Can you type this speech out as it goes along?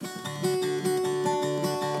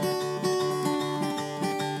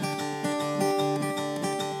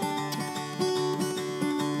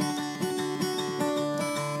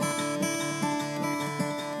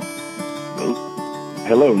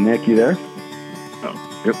Hello, Nick, you there?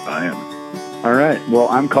 Oh, yep, I am. All right. Well,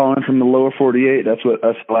 I'm calling from the lower 48. That's what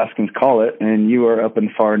us Alaskans call it, and you are up in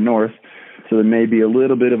far north, so there may be a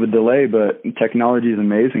little bit of a delay, but technology is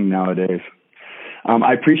amazing nowadays.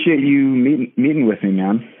 I appreciate you meeting with me,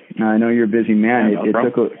 man. I know you're a busy man. Yeah,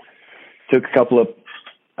 it took a couple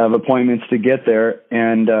of appointments to get there,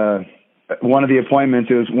 and one of the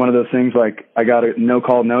appointments, it was one of those things like I got a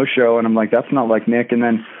no-call, no-show, and I'm like, that's not like Nick. And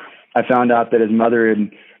then I found out that his mother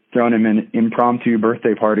had thrown him an impromptu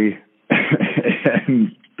birthday party.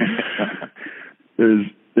 And there's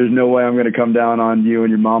no way I'm going to come down on you and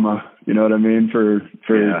your mama. You know what I mean? For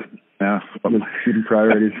shooting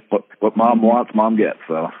priorities. What mom wants, mom gets.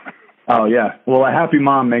 So. Oh yeah. Well, a happy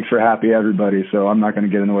mom makes for happy everybody. So I'm not going to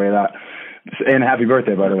get in the way of that. And happy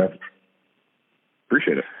birthday, by the way.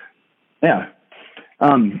 Appreciate it. Yeah.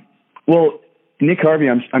 Well, Nick Harvey,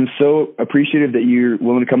 I'm so appreciative that you're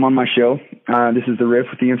willing to come on my show. This is The Riff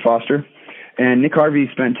with Ian Foster. And Nick Harvey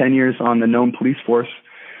spent 10 years on the Nome Police Force.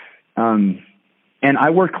 And I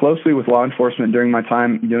worked closely with law enforcement during my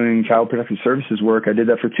time doing Child Protective Services work. I did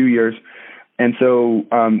that for 2 years. And so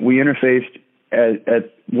we interfaced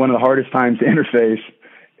at one of the hardest times to interface,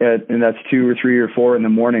 and that's 2 or 3 or 4 in the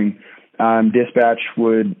morning. Dispatch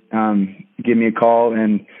would give me a call,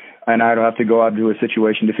 and I'd have to go out to a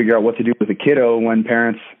situation to figure out what to do with a kiddo when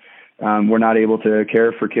parents were not able to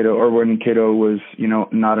care for kiddo, or when kiddo was,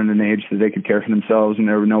 not in an age that they could care for themselves, and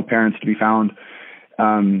there were no parents to be found,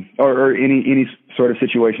 or any sort of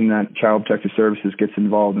situation that Child Protective Services gets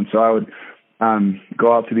involved. And so I would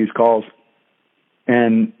go out to these calls,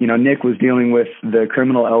 and Nick was dealing with the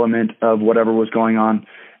criminal element of whatever was going on,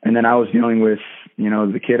 and then I was dealing with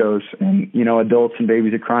the kiddos, and adults and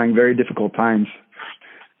babies are crying, very difficult times.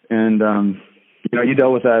 And you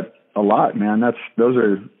dealt with that a lot, man. Those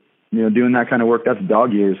are doing that kind of work, that's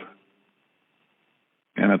dog years.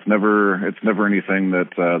 And it's never anything that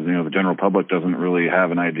the general public doesn't really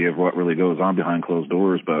have an idea of what really goes on behind closed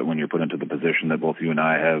doors. But when you're put into the position that both you and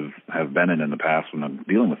I have been in the past when I'm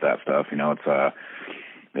dealing with that stuff,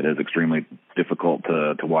 it is extremely difficult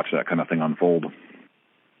to watch that kind of thing unfold.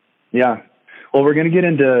 Yeah. Well, we're going to get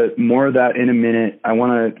into more of that in a minute. I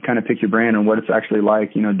want to kind of pick your brain on what it's actually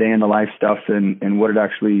like, day in the life stuff, and what it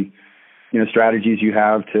actually, strategies you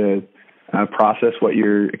have to process what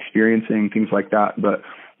you're experiencing, things like that. But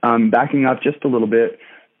backing up just a little bit,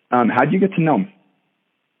 how'd you get to Nome?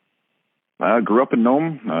 I grew up in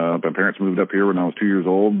Nome. My parents moved up here when I was 2 years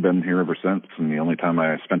old, been here ever since. And the only time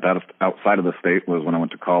I spent outside of the state was when I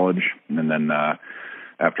went to college. And then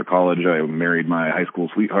after college, I married my high school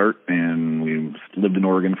sweetheart, and we lived in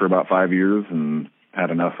Oregon for about 5 years and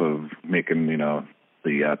had enough of making,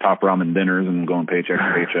 the top ramen dinners and going paycheck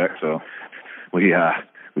to paycheck. So we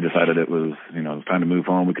decided it was time to move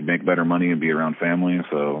home. We could make better money and be around family.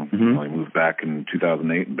 So we moved back in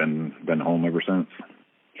 2008 and been home ever since.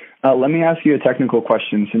 Let me ask you a technical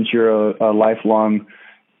question, since you're a lifelong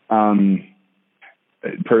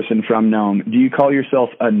person from Nome. Do you call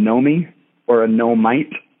yourself a Nome or a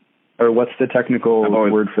Nomite, or what's the technical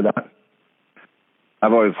word for that?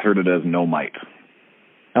 I've always heard it as Nomite.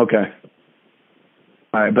 Okay.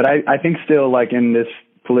 All right, but I think still, like, in this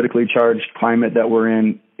politically charged climate that we're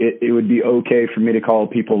in, it would be okay for me to call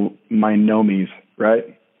people my Nomies,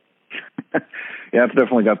 right? Yeah, it's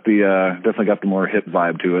definitely got the more hip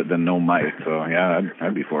vibe to it than Nomite. So yeah,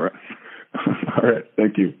 I'd be for it. All right,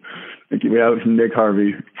 thank you. We have it from Nick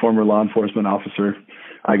Harvey, former law enforcement officer.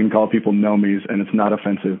 I can call people Nomies, and it's not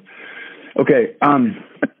offensive. Okay,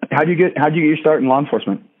 how'd you get your start in law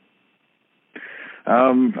enforcement?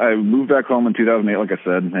 I moved back home in 2008, like I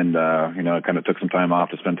said, and I kind of took some time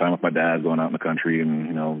off to spend time with my dad, going out in the country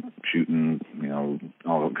and shooting,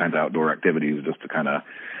 all kinds of outdoor activities, just to kind of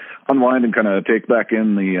unwind and kind of take back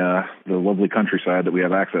in the lovely countryside that we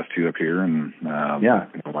have access to up here. And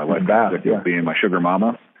my wife being my sugar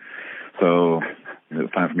mama, so it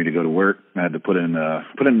was time for me to go to work. I had to put in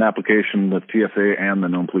an application with TSA and the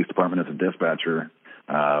Nome Police Department as a dispatcher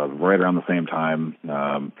right around the same time.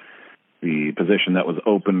 The position that was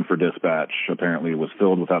open for dispatch apparently was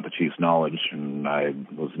filled without the chief's knowledge, and I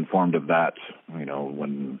was informed of that,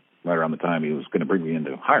 when right around the time he was going to bring me in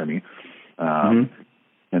to hire me. And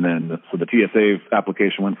then, so the TSA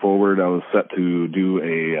application went forward. I was set to do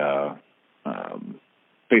a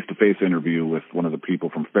face-to-face interview with one of the people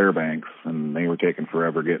from Fairbanks, and they were taking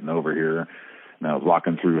forever getting over here. And I was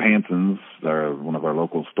walking through Hanson's, one of our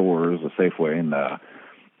local stores, a Safeway, and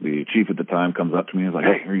the chief at the time comes up to me and is like,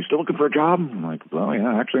 "Hey, are you still looking for a job?" I'm like, "Well,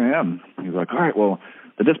 yeah, actually I am." He's like, "All right, well,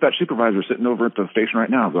 the dispatch supervisor's sitting over at the station right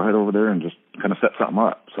now. Go right over there and just kind of set something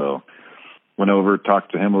up." So went over,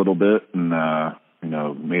 talked to him a little bit, and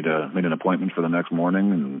made an appointment for the next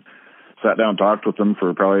morning and sat down and talked with him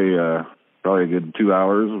for probably a good 2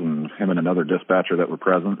 hours, and him and another dispatcher that were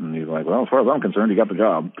present. And he's like, well, as far as I'm concerned, you got the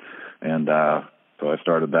job. And so I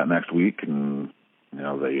started that next week, and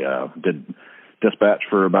they did dispatch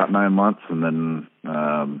for about 9 months, and then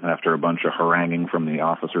after a bunch of haranguing from the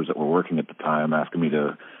officers that were working at the time, asking me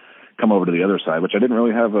to come over to the other side, which I didn't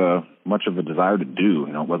really have much of a desire to do.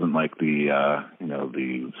 It wasn't like the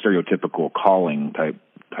stereotypical calling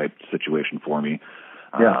type situation for me.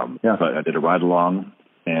 But I did a ride along,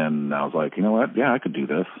 and I was like, you know what? Yeah, I could do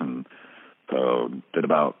this. And so did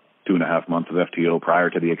about 2.5 months of FTO prior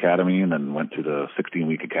to the academy, and then went to the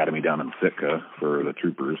 16-week academy down in Sitka for the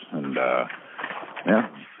troopers, and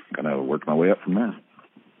kind of worked my way up from there.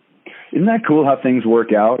 Isn't that cool how things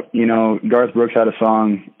work out? Garth Brooks had a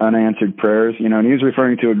song, Unanswered Prayers, and he was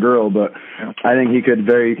referring to a girl, but I think he could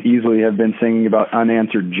very easily have been singing about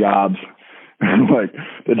unanswered jobs, like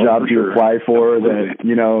the jobs you apply for that,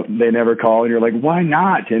 they never call, and you're like, why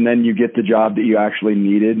not? And then you get the job that you actually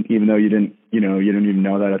needed, even though you didn't even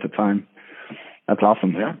know that at the time. That's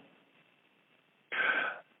awesome. Yeah.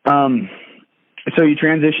 So you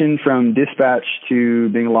transitioned from dispatch to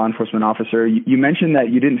being a law enforcement officer. You mentioned that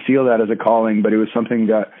you didn't feel that as a calling, but it was something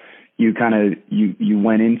that you you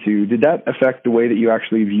went into. Did that affect the way that you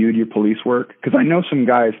actually viewed your police work? Because I know some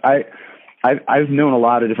guys, I've known a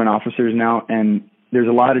lot of different officers now, and there's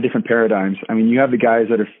a lot of different paradigms. I mean, you have the guys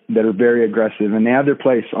that are very aggressive, and they have their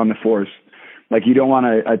place on the force. Like, you don't want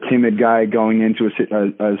a timid guy going into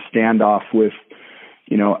a standoff with,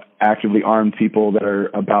 actively armed people that are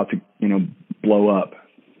about to, blow up.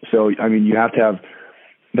 So, I mean, you have to have,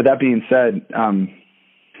 but that being said,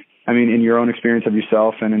 in your own experience of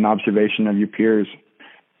yourself and an observation of your peers,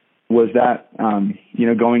 was that,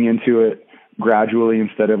 going into it gradually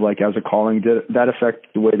instead of like as a calling, did that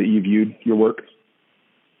affect the way that you viewed your work?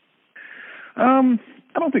 I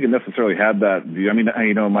don't think it necessarily had that view. I mean,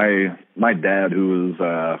 my dad, who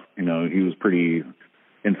was, he was pretty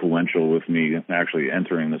influential with me actually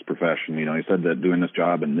entering this profession. He said that doing this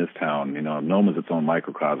job in this town, Nome is its own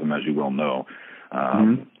microcosm, as you well know.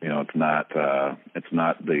 It's not the,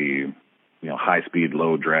 high speed,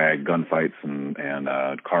 low drag gunfights and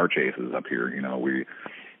car chases up here.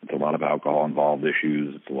 It's a lot of alcohol involved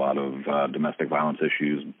issues. It's a lot of domestic violence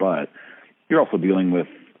issues, but you're also dealing with,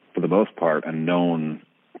 for the most part, a known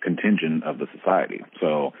contingent of the society.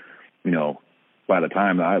 So, by the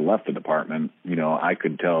time that I left the department, I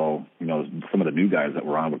could tell, some of the new guys that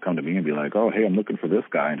were on would come to me and be like, oh, hey, I'm looking for this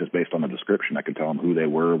guy. And just based on the description, I could tell them who they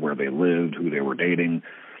were, where they lived, who they were dating.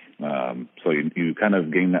 So you kind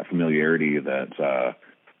of gain that familiarity that,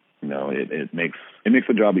 it makes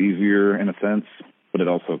the job easier in a sense, but it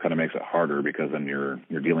also kind of makes it harder because then you're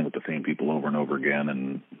dealing with the same people over and over again.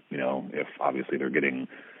 And, if obviously they're getting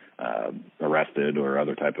arrested or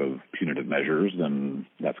other type of punitive measures, then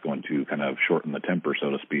that's going to kind of shorten the temper,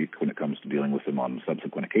 so to speak, when it comes to dealing with them on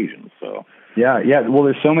subsequent occasions. So yeah. Well,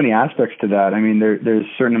 there's so many aspects to that. I mean, there's a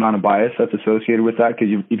certain amount of bias that's associated with that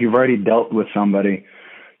because if you've already dealt with somebody,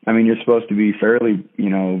 I mean, you're supposed to be fairly,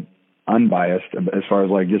 unbiased as far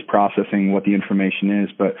as like just processing what the information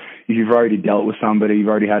is. But if you've already dealt with somebody, you've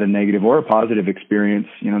already had a negative or a positive experience,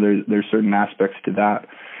 there's certain aspects to that.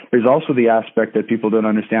 There's also the aspect that people don't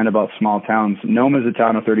understand about small towns. Nome is a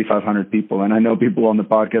town of 3,500 people, and I know people on the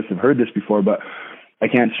podcast have heard this before, but I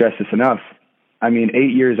can't stress this enough. I mean,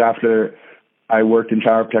 8 years after I worked in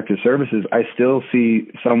Child Protective Services, I still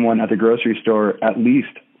see someone at the grocery store at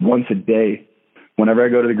least once a day. Whenever I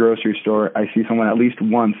go to the grocery store, I see someone at least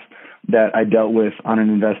once that I dealt with on an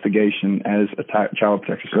investigation as a Child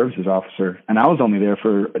Protective Services officer, and I was only there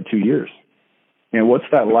for 2 years. And what's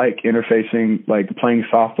that like, interfacing, like playing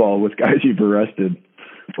softball with guys you've arrested?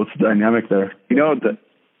 What's the dynamic there?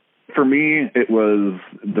 For me, it was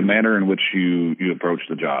the manner in which you approach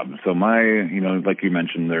the job. So like you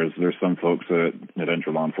mentioned, there's some folks that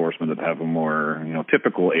enter law enforcement that have a more,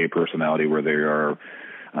 typical A personality where they are,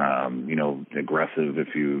 aggressive,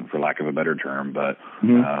 for lack of a better term. But,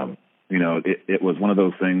 it was one of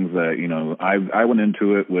those things that, I went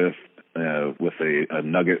into it with a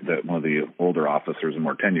nugget that one of the older officers and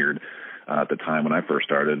more tenured at the time when I first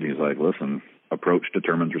started, he's like, listen, approach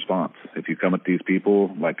determines response. If you come at these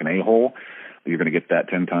people like an a-hole, you're going to get that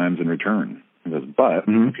 10 times in return. He goes, but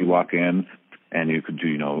if you walk in and you could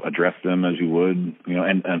address them as you would,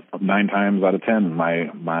 and 9 times out of 10, my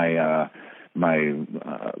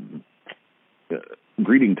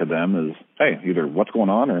greeting to them is, hey, either what's going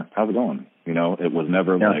on or how's it going? It was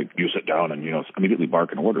never like you sit down and, immediately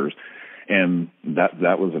barking orders. And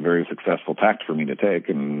that was a very successful tact for me to take.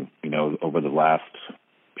 And, over the last,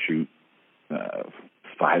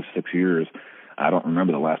 5, 6 years, I don't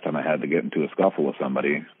remember the last time I had to get into a scuffle with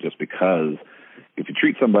somebody, just because if you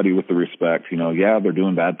treat somebody with the respect, yeah, they're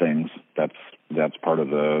doing bad things. That's part of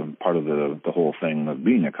the whole thing of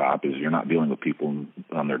being a cop, is you're not dealing with people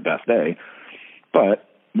on their best day, but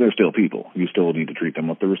they're still people. You still need to treat them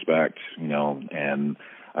with the respect, and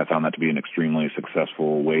I found that to be an extremely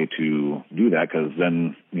successful way to do that, because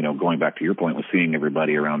then, going back to your point with seeing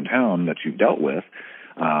everybody around town that you've dealt with,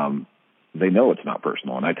 they know it's not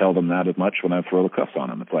personal. And I tell them that as much when I throw the cuffs on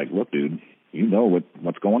them. It's like, look, dude, you know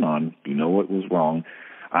what's going on. You know what was wrong.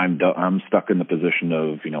 I'm stuck in the position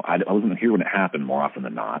of, I wasn't here when it happened more often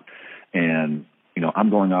than not. And, I'm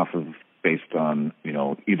going off of based on,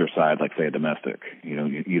 either side, like say a domestic,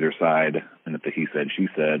 either side, and it's a he said, she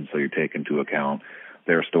said, so you take into account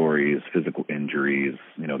their stories, physical injuries,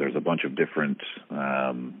 there's a bunch of different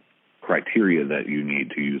criteria that you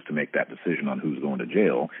need to use to make that decision on who's going to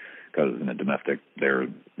jail, because in a domestic,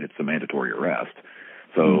 it's a mandatory arrest.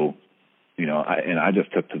 So, I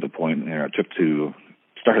just took to the point there,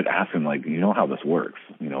 started asking, like, how this works.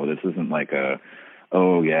 This isn't like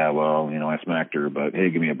oh, yeah, well, I smacked her, but hey,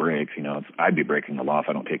 give me a break. I'd be breaking the law if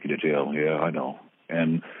I don't take you to jail. Yeah, I know.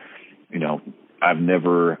 And, I've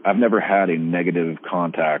never had a negative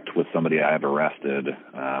contact with somebody I've arrested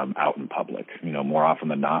out in public. More often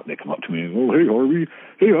than not, they come up to me, oh, hey, Harvey,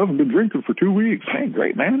 I haven't been drinking for 2 weeks. Hey,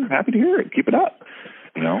 great, man. Happy to hear it. Keep it up.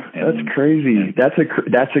 And, that's crazy. That's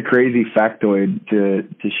a crazy factoid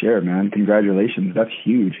to share, man. Congratulations. That's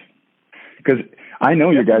huge. Because I know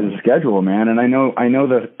your guys' schedule, man, and I know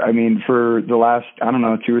for the last,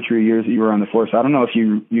 2 or 3 years that you were on the force, I don't know if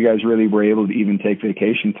you guys really were able to even take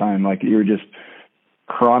vacation time. Like, you were just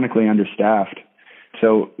chronically understaffed.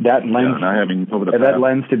 So that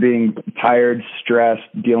lends to being tired,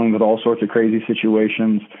 stressed, dealing with all sorts of crazy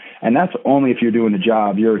situations. And that's only if you're doing the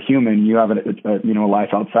job. You're a human. You have a life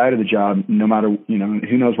outside of the job, no matter,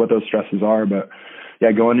 who knows what those stresses are. But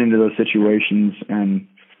yeah, going into those situations and,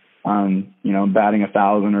 batting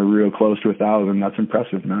 1,000 or real close to 1,000, that's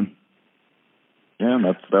impressive, man.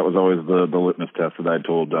 Yeah, that was always the litmus test that I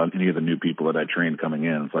told any of the new people that I trained coming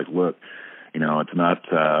in. It's like, look, it's not,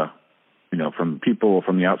 from people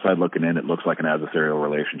from the outside looking in, it looks like an adversarial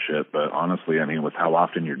relationship. But honestly, with how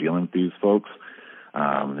often you're dealing with these folks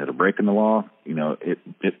that are breaking the law, it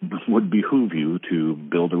would behoove you to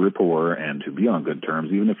build a rapport and to be on good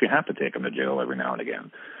terms, even if you have to take them to jail every now and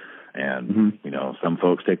again. And, some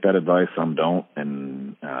folks take that advice, some don't.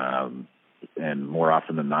 And more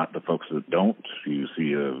often than not, the folks that don't, you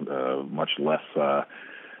see a much less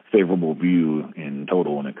favorable view in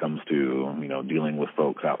total when it comes to, dealing with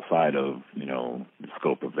folks outside of, the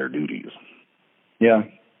scope of their duties. Yeah.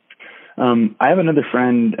 I have another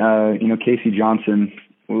friend, Casey Johnson.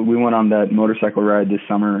 We went on that motorcycle ride this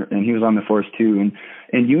summer, and he was on the force too.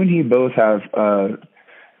 And you and he both have,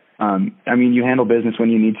 you handle business when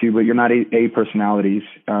you need to, but you're not A personalities.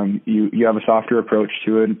 You have a softer approach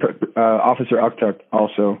to it. Officer Uktuk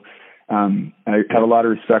also, I have a lot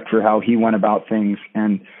of respect for how he went about things.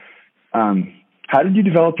 And how did you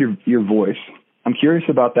develop your voice? I'm curious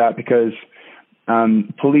about that, because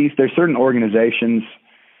police, there's certain organizations,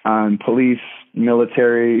 police,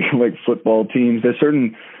 military, like football teams, there's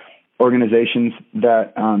certain organizations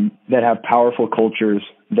that have powerful cultures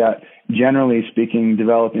that, generally speaking,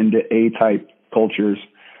 develop into A-type cultures,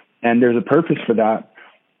 and there's a purpose for that.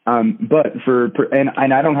 And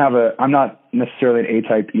I'm not necessarily an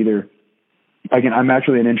A-type either. I'm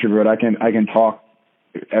actually an introvert. I can talk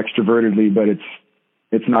extrovertedly, but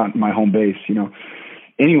it's not my home base,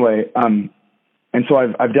 Anyway, and so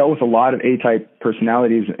I've dealt with a lot of A-type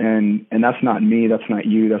personalities, and that's not me, that's not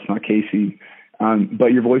you, that's not Casey.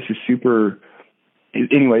 But your voice is super.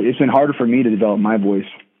 Anyway, it's been harder for me to develop my voice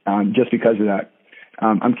just because of that.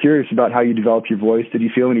 I'm curious about how you developed your voice. Did you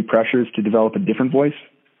feel any pressures to develop a different voice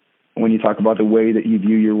when you talk about the way that you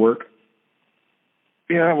view your work?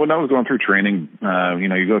 Yeah, when I was going through training,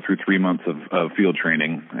 you go through 3 months of field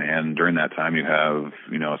training, and during that time you have,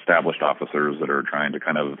 established officers that are trying to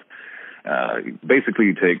kind of basically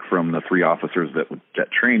you take from the 3 officers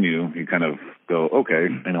that train you, you kind of go, okay,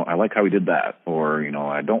 I like how he did that, or,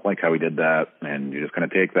 I don't like how he did that, and you just kind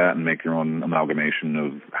of take that and make your own amalgamation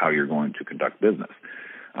of how you're going to conduct business.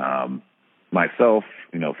 Myself,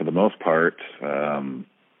 for the most part,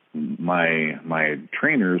 my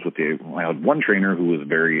trainers I had one trainer who was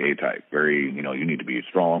very A-type, very, you need to be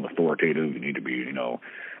strong, authoritative, you need to be,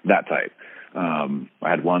 that type. I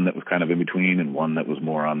had one that was kind of in between, and one that was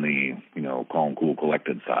more on the, calm, cool,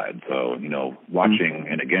 collected side. So, watching,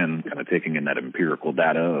 and again, kind of taking in that empirical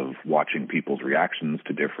data of watching people's reactions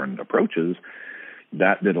to different approaches,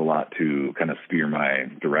 that did a lot to kind of steer my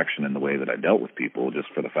direction in the way that I dealt with people, just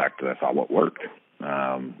for the fact that I saw what worked.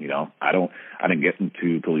 You know, I didn't get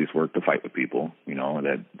into police work to fight with people. You know,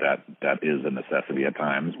 that is a necessity at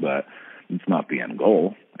times, but it's not the end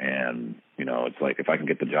goal. And, you know, it's like, if I can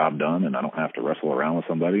get the job done and I don't have to wrestle around with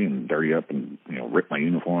somebody and dirty up and, you know, rip my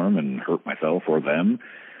uniform and hurt myself or them,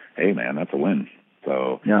 hey man, that's a win.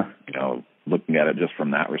 So, yeah, you know, looking at it just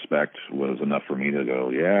from that respect was enough for me to go,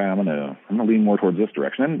 yeah, I'm gonna lean more towards this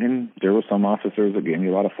direction. And there were some officers that gave me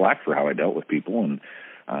a lot of flack for how I dealt with people.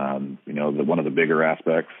 And, you know, one of the bigger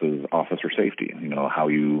aspects is officer safety, you know, how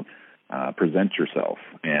you present yourself.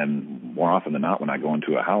 And more often than not, when I go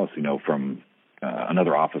into a house, you know, from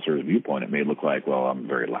another officer's viewpoint, it may look like, well, I'm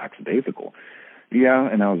very lackadaisical. Yeah,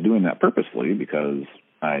 and I was doing that purposely because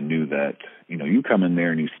I knew that, you know, you come in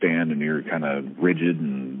there and you stand and you're kind of rigid,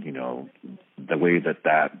 and, you know, the way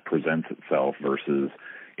that presents itself versus,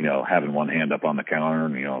 you know, having one hand up on the counter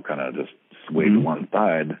and, you know, kind of just sway to one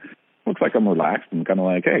side, looks like I'm relaxed and kind of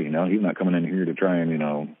like, hey, you know, he's not coming in here to try and, you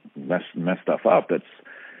know, mess stuff up.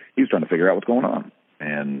 He's trying to figure out what's going on.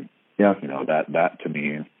 And, yeah, you know, that to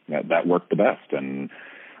me, that worked the best. And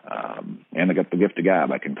I got the gift of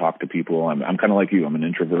gab. I can talk to people. I'm kind of like you. I'm an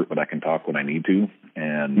introvert, but I can talk when I need to.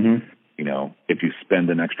 And, you know, if you spend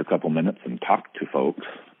an extra couple minutes and talk to folks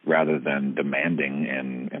rather than demanding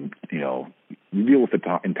and you know, you deal with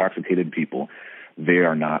intoxicated people, they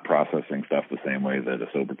are not processing stuff the same way that a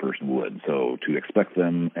sober person would. So to expect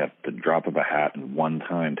them at the drop of a hat and one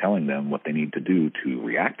time telling them what they need to do to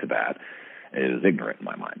react to that is ignorant in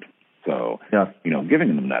my mind. So, you know,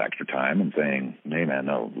 giving them that extra time and saying, hey, man,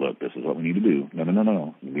 no, look, this is what we need to do.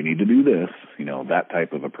 No. We need to do this, you know, that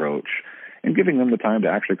type of approach, and giving them the time to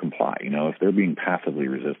actually comply. You know, if they're being passively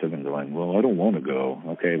resistant and going, well, I don't want to go.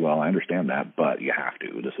 Okay, well, I understand that, but you have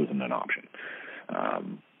to. This isn't an option.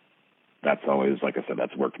 That's always, like I said,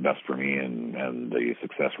 that's worked best for me, and the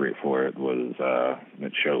success rate for it was,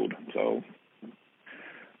 it showed. So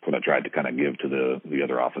what I tried to kind of give to the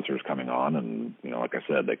other officers coming on, and, you know, like I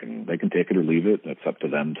said, they can take it or leave it. It's up to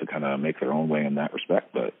them to kind of make their own way in that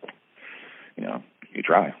respect, but, you know, you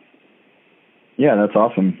try. Yeah, that's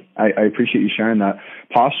awesome. I appreciate you sharing that.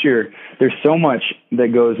 Posture, there's so much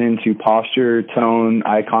that goes into posture, tone,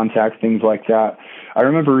 eye contact, things like that. I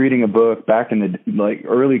remember reading a book back in the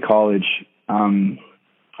early college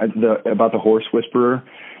about the horse whisperer,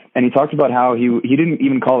 and he talked about how he didn't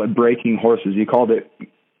even call it breaking horses. He called it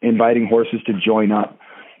inviting horses to join up.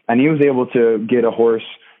 And he was able to get a horse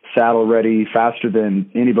saddle ready faster than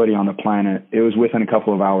anybody on the planet. It was within a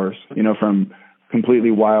couple of hours, you know, from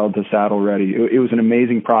completely wild to saddle ready. It was an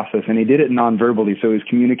amazing process, and he did it non-verbally. So he was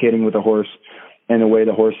communicating with the horse in a way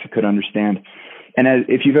the horse could understand. And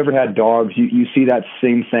if you've ever had dogs, you see that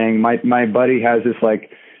same thing. My buddy has this like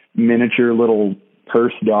miniature little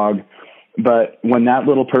purse dog, but when that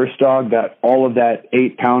little purse dog, that all of that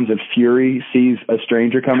 8 pounds of fury sees a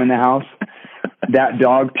stranger come in the house, that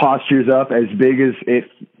dog postures up as big as its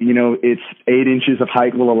 8 inches of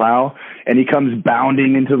height will allow, and he comes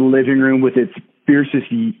bounding into the living room with its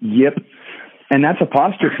fiercest yip. And that's a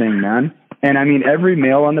posture thing, man. And I mean, every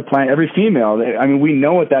male on the planet, every female, I mean, we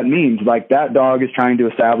know what that means. Like, that dog is trying to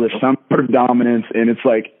establish some sort of dominance in its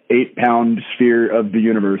like 8-pound sphere of the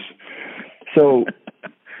universe. So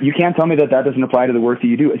you can't tell me that doesn't apply to the work that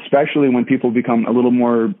you do, especially when people become a little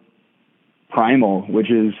more primal, which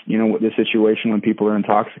is, you know, the situation when people are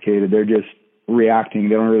intoxicated. They're just reacting.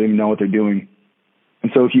 They don't really know what they're doing.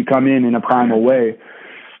 And so if you come in a primal way,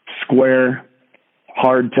 square,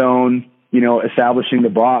 hard tone, you know, establishing the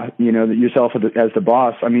boss, you know, yourself as the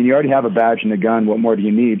boss, I mean, you already have a badge and a gun. What more do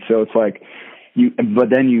you need? So it's like but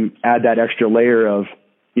then you add that extra layer of,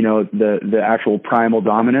 you know, the actual primal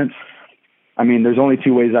dominance. I mean, there's only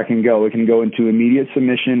 2 ways that can go. It can go into immediate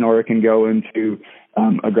submission, or it can go into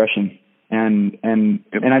aggression. And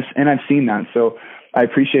I've seen that. So I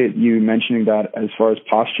appreciate you mentioning that as far as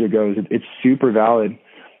posture goes. It's super valid,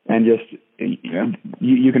 and just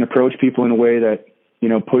you can approach people in a way that, you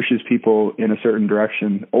know, pushes people in a certain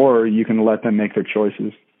direction, or you can let them make their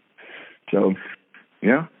choices. So.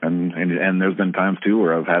 Yeah, and there's been times too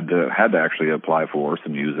where I've had to actually apply force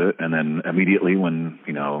and use it, and then immediately when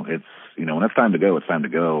when it's time to go, it's time to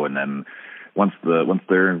go, and then once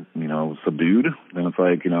they're, you know, subdued, then it's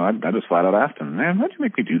like, you know, I just flat out asked them, man, why'd you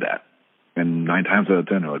make me do that? And 9 times out of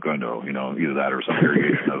 10 they're like, oh no, you know, either that or some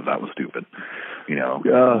variation of that was stupid, you know.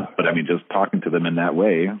 But I mean, just talking to them in that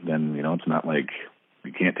way, then, you know, it's not like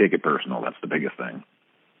you can't take it personal. That's the biggest thing.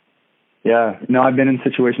 Yeah, no, I've been in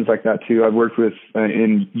situations like that too. I've worked with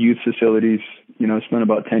in youth facilities, you know, spent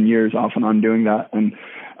about 10 years off and on doing that. And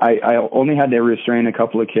I only had to restrain a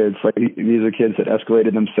couple of kids. Like, these are kids that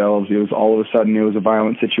escalated themselves. It was all of a sudden, it was a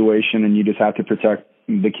violent situation, and you just have to protect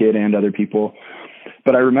the kid and other people.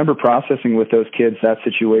 But I remember processing with those kids that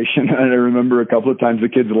situation, and I remember a couple of times the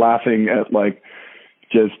kids laughing at, like,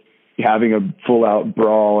 just having a full out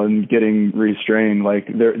brawl and getting restrained. Like,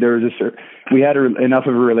 there was we had enough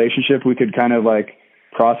of a relationship, we could kind of like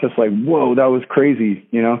process, like, whoa, that was crazy,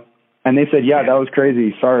 you know? And they said, yeah, that was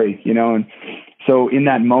crazy. Sorry. You know? And so in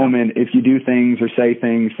that moment, if you do things or say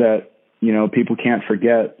things that, you know, people can't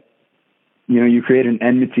forget, you know, you create an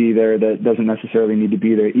enmity there that doesn't necessarily need to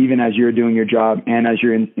be there, even as you're doing your job and as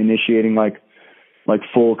you're initiating like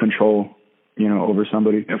full control, you know, over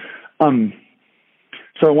somebody. Yep.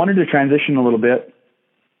 So I wanted to transition a little bit.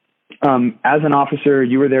 As an officer,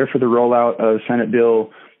 you were there for the rollout of Senate Bill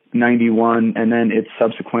 91 and then its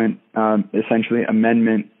subsequent, essentially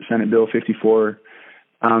amendment, Senate Bill 54.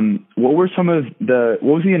 What was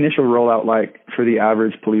the initial rollout like for the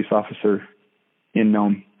average police officer in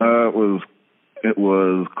Nome? It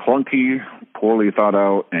was clunky, poorly thought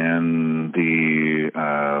out, and it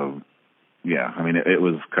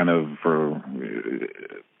was kind of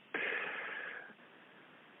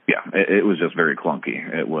it was just very clunky.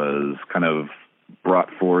 It was kind of brought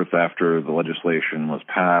forth after the legislation was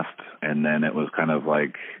passed, and then it was kind of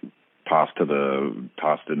like tossed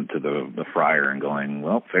into the fryer and going,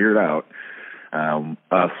 well, figure it out.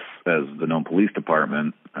 Us as the Nome Police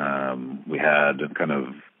Department, we had kind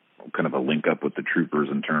of a link up with the troopers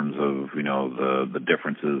in terms of, you know, the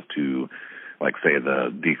differences to, like, say,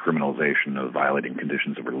 the decriminalization of violating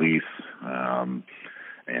conditions of release,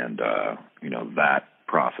 you know, that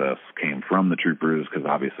process came from the troopers because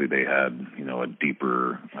obviously they had, you know, a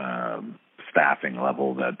deeper staffing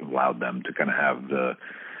level that allowed them to kind of have the,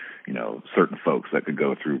 you know, certain folks that could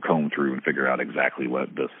comb through and figure out exactly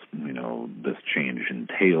what this, you know, this change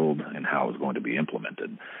entailed and how it was going to be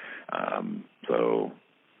implemented. So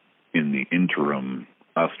in the interim,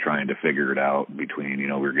 us trying to figure it out between, you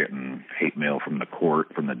know, we were getting hate mail from the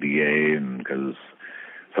court, from the DA, and because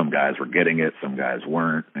some guys were getting it, some guys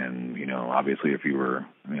weren't. And, you know, obviously if you were,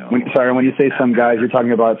 you know. When you say some guys, you're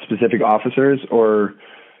talking about specific officers or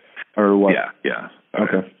what? Yeah.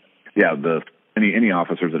 Okay. Yeah, any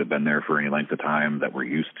officers that have been there for any length of time that were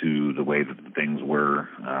used to the way that things were,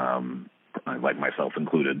 like myself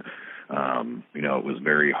included, you know, it was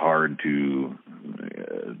very hard to,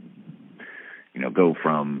 you know, go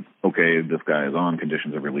from, okay, this guy is on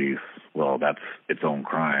conditions of release. Well, that's its own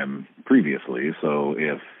crime previously. So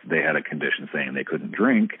if they had a condition saying they couldn't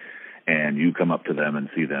drink and you come up to them and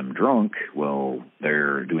see them drunk, well,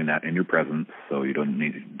 they're doing that in your presence. So you don't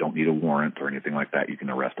need a warrant or anything like that. You can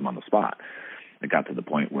arrest them on the spot. It got to the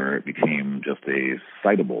point where it became just a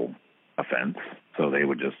citable offense. So they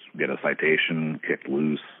would just get a citation, kicked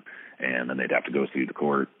loose, and then they'd have to go see the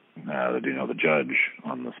court, the judge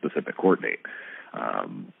on the specific court date.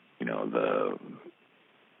 You know,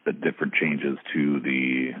 the different changes to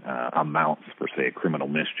the amounts for, say, criminal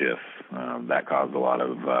mischief, that caused a lot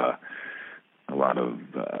of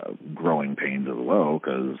growing pains as well,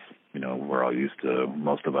 because, you know, we're all used to,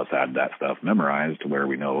 most of us had that stuff memorized to where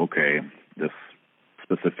we know, okay, this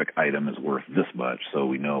specific item is worth this much, so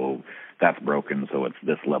we know that's broken, so it's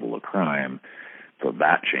this level of crime. So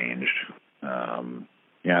that changed.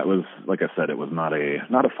 It was, like I said, it was not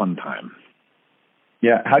a fun time.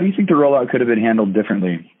 Yeah. How do you think the rollout could have been handled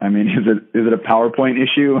differently? I mean, is it a PowerPoint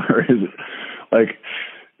issue, or is it like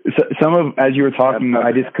as you were talking,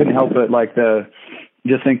 I just couldn't help but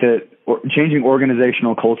just think that changing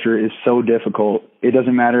organizational culture is so difficult. It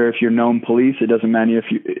doesn't matter if you're Nome Police. It doesn't matter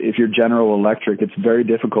if you're General Electric. It's very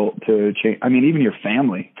difficult to change. I mean, even your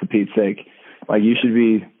family, for Pete's sake. Like, you should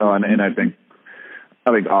be. Oh, and I think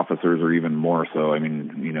officers are even more so. I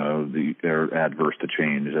mean, you know, they're adverse to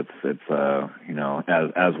change. It's you know,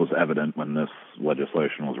 as was evident when this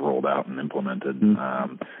legislation was rolled out and implemented.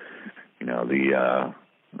 Mm-hmm. You know,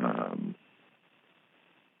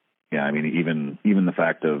 I mean, even the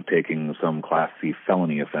fact of taking some Class C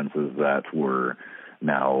felony offenses that were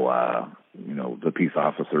now, you know, the peace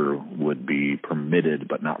officer would be permitted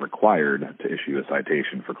but not required to issue a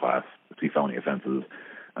citation for Class C felony offenses,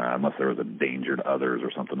 unless there was a danger to others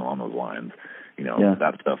or something along those lines. You know,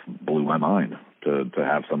 That stuff blew my mind to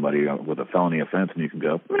have somebody with a felony offense and you can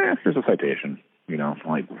go, here's a citation. You know,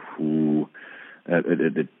 like, ooh,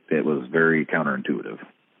 it was very counterintuitive.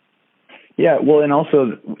 Yeah, well, and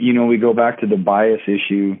also, you know, we go back to the bias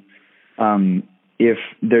issue. If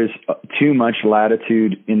there's too much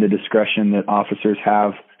latitude in the discretion that officers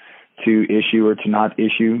have to issue or to not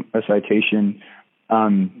issue a citation,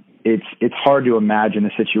 it's hard to imagine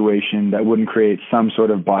a situation that wouldn't create some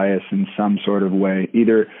sort of bias in some sort of way.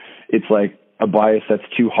 Either it's like a bias that's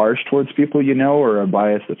too harsh towards people you know, or a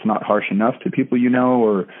bias that's not harsh enough to people you know,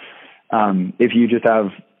 or if you just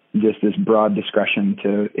have just this broad discretion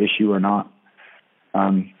to issue or not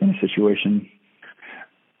in a situation.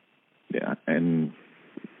 Yeah, and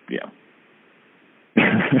yeah.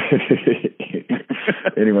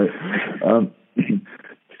 Anyway,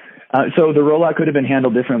 so the rollout could have been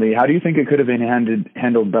handled differently. How do you think it could have been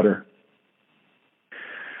handled better?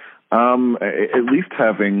 At least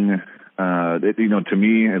having, to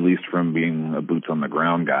me, at least from being a boots on the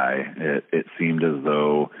ground guy, it seemed as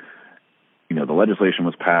though, the legislation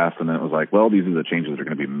was passed and then it was like, well, these are the changes that are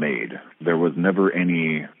going to be made. There was never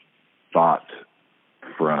any thought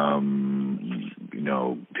from,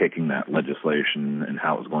 taking that legislation and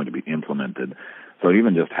how it was going to be implemented. So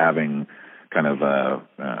even just having kind of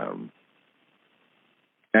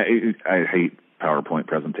I hate PowerPoint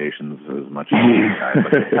presentations as much as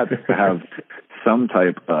but to have some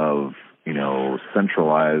type of,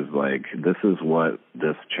 centralized, like, this is what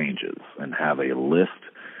this changes, and have a list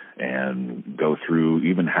and go through,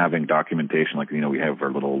 even having documentation, like, we have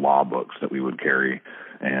our little law books that we would carry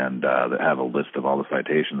and that have a list of all the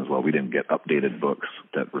citations. Well, we didn't get updated books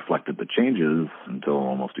that reflected the changes until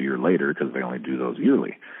almost a year later, because they only do those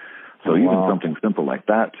yearly. So even something simple like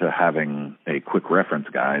that, to having a quick reference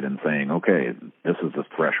guide and saying, okay, this is the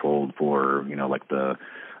threshold for, like the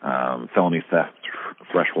felony theft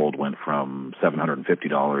threshold went from $750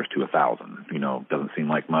 to $1,000. Doesn't seem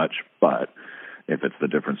like much, but if it's the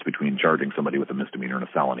difference between charging somebody with a misdemeanor and a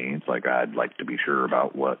felony, it's like, I'd like to be sure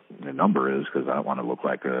about what the number is, because I don't want to look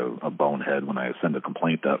like a bonehead when I send a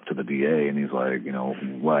complaint up to the DA and he's like,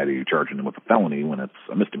 why are you charging him with a felony when it's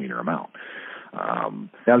a misdemeanor amount?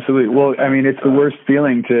 Absolutely. Well, it's the worst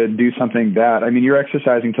feeling to do something bad. You're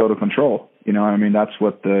exercising total control. That's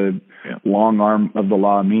what the long arm of the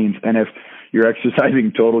law means. And if you're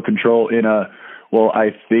exercising total control in a, I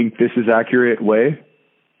think this is accurate way,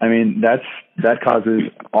 that causes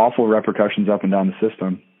awful repercussions up and down the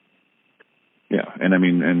system. Yeah,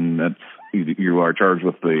 and that's, you are charged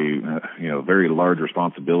with the very large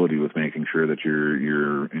responsibility with making sure that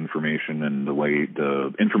your information and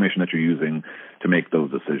the information that you're using to make those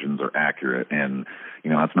decisions are accurate. And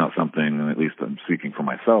that's not something, at least I'm speaking for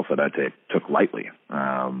myself, that I took lightly.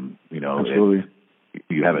 Absolutely.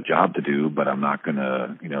 You have a job to do, but I'm not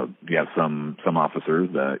gonna, you have some officers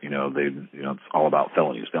that, it's all about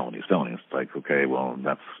felonies. It's like, okay, well,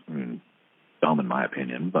 that's dumb in my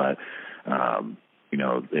opinion, but,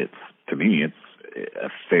 to me, it's a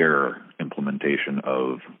fair implementation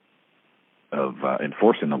of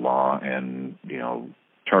enforcing the law and,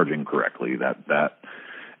 charging correctly. That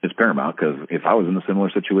is paramount, because if I was in a similar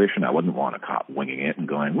situation, I wouldn't want a cop winging it and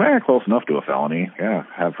going, well, close enough to a felony. Yeah,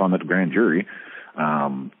 have fun at the grand jury.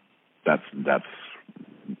 That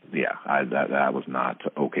was not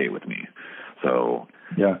okay with me. So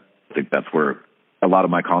yeah, I think that's where a lot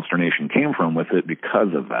of my consternation came from with it,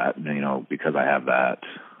 because of that, because I have that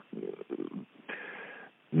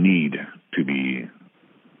need to be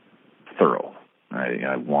thorough.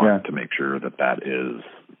 I want to make sure that is,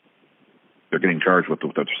 they're getting charged with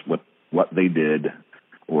what they did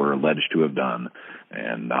or alleged to have done,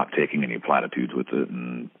 and not taking any platitudes with it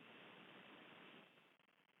and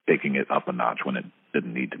taking it up a notch when it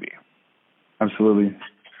didn't need to be. Absolutely.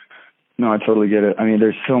 No, I totally get it.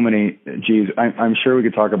 There's so many, I'm sure we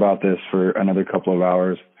could talk about this for another couple of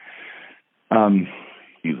hours.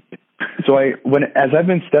 So as I've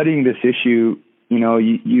been studying this issue,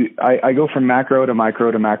 I go from macro to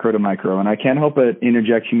micro to macro to micro, and I can't help but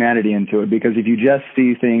interject humanity into it, because if you just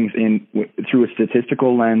see things through a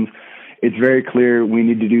statistical lens, it's very clear we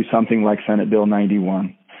need to do something like Senate Bill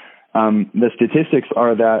 91. The statistics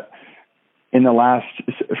are that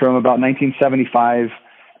from about 1975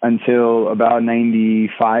 until about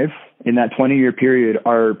 95, in that 20-year period,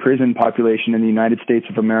 our prison population in the United States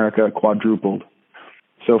of America quadrupled.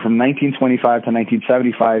 So from 1925 to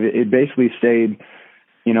 1975, it basically stayed,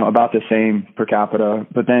 about the same per capita.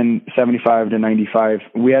 But then 75 to 95,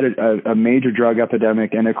 we had a major drug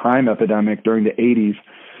epidemic and a crime epidemic during the 80s.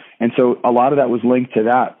 And so a lot of that was linked to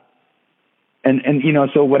that. And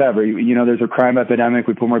so whatever, there's a crime epidemic,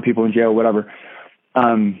 we put more people in jail, whatever.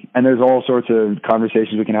 And there's all sorts of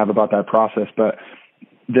conversations we can have about that process. But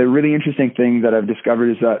the really interesting thing that I've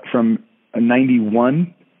discovered is that from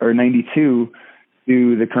 91 or 92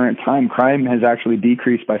 to the current time, crime has actually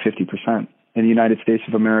decreased by 50% in the United States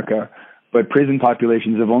of America, but prison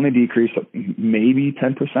populations have only decreased maybe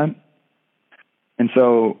 10%. And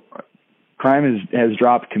so crime has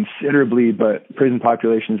dropped considerably, but prison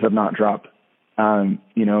populations have not dropped, in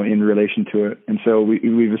relation to it. And so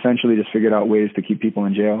we've essentially just figured out ways to keep people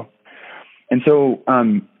in jail. And so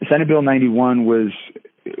Senate Bill 91 was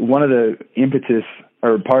one of the impetus,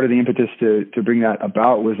 or part of the impetus to bring that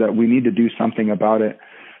about, was that we need to do something about it.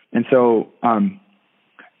 And so,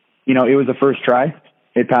 it was a first try.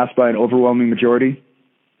 It passed by an overwhelming majority.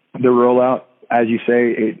 The rollout, as you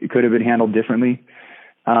say, it could have been handled differently.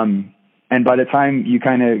 And by the time you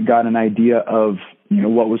kind of got an idea of,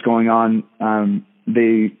 what was going on,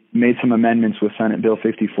 they made some amendments with Senate Bill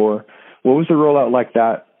 54. What was the rollout like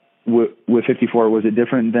that with 54? Was it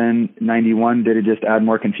different than 91? Did it just add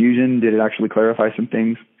more confusion? Did it actually clarify some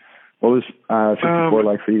things? What was 54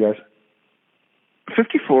 like for you guys?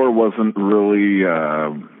 54 wasn't really,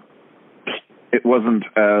 it wasn't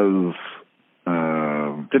as,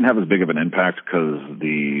 didn't have as big of an impact because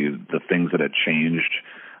the things that had changed,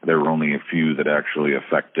 there were only a few that actually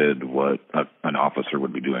affected what an officer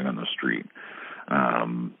would be doing on the street.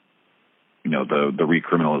 The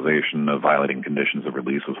recriminalization of violating conditions of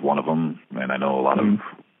release was one of them, and I know a lot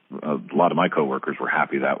of my coworkers were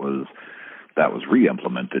happy that was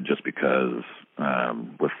re-implemented, just because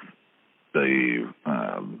with the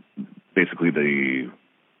basically the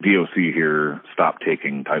DOC here stopped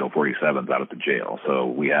taking Title 47s out of the jail. So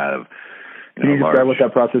we have. Can you describe what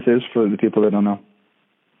that process is for the people that don't know?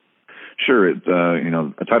 Sure.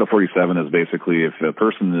 A Title 47 is basically if a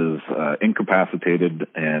person is incapacitated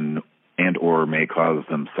and or may cause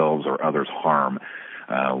themselves or others harm,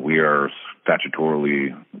 we are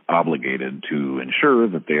statutorily obligated to ensure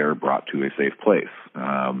that they are brought to a safe place.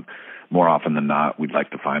 More often than not, we'd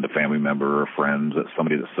like to find a family member or friend,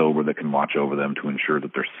 somebody that's sober that can watch over them to ensure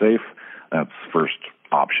that they're safe. That's first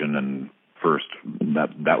option, and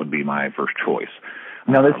that would be my first choice.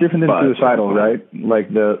 Now, that's different than suicidal, right?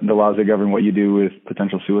 Like the laws that govern what you do with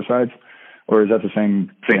potential suicides? Or is that the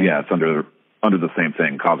same thing? Yeah, it's under the same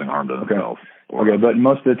thing, causing harm to themselves. Okay, but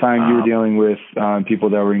most of the time you were dealing with people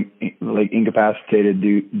that were incapacitated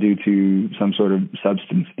due to some sort of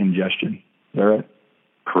substance ingestion. Is that right?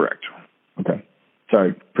 Correct. Okay.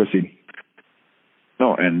 Sorry, proceed.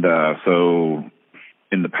 No, and so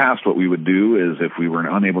in the past, what we would do is if we were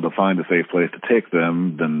unable to find a safe place to take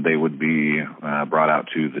them, then they would be brought out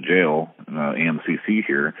to the jail, AMCC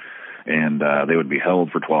here, and they would be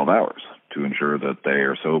held for 12 hours to ensure that they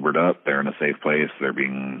are sobered up, they're in a safe place, they're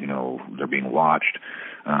being watched,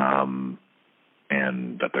 and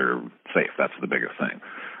that they're safe. That's the biggest thing.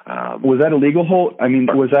 Was that a legal hold? I mean,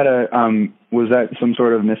 was that some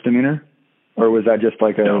sort of misdemeanor, or was that just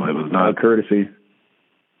like No, it was not a courtesy?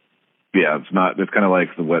 Yeah, it's not. It's kind of like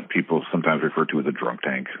what people sometimes refer to as a drunk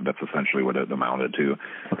tank. That's essentially what it amounted to.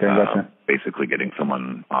 Okay, gotcha. Basically getting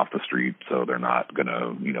someone off the street so they're not going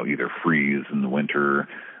to, either freeze in the winter.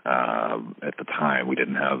 At the time, we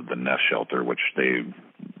didn't have the Nest shelter, which they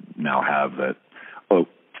now have that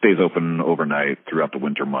stays open overnight throughout the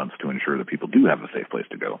winter months to ensure that people do have a safe place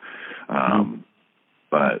to go.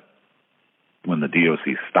 But when the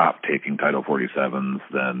DOC stopped taking Title 47s,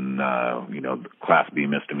 then, Class B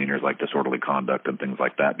misdemeanors like disorderly conduct and things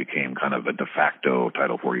like that became kind of a de facto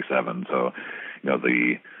Title 47. So,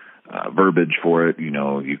 the verbiage for it, you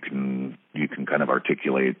can kind of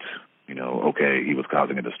articulate, okay, he was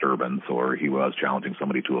causing a disturbance or he was challenging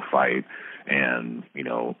somebody to a fight. And,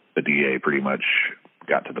 the DA pretty much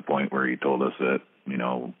got to the point where he told us that,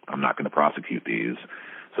 I'm not going to prosecute these.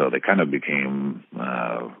 So they kind of became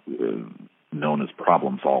known as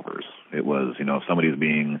problem solvers. It was, if somebody's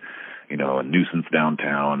being, a nuisance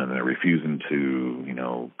downtown and they're refusing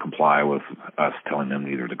to, comply with us telling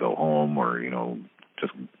them either to go home or,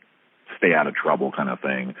 just stay out of trouble kind of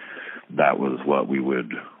thing, that was what we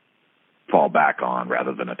would fall back on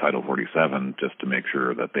rather than a Title 47, just to make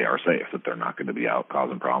sure that they are safe, that they're not going to be out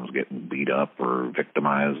causing problems, getting beat up or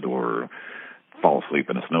victimized or fall asleep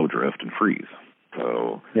in a snowdrift and freeze.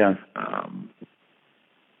 So, yeah.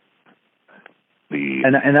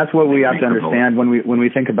 And that's what we have to understand when we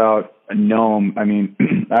think about Nome. I mean,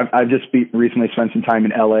 I've just recently spent some time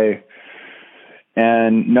in LA,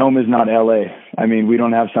 and Nome is not LA. I mean, we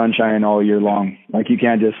don't have sunshine all year long. Like, you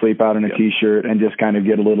can't just sleep out in a t-shirt and just kind of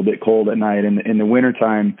get a little bit cold at night. In the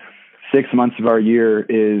wintertime, 6 months of our year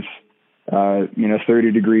is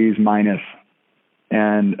 30 degrees minus,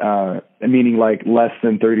 and meaning like less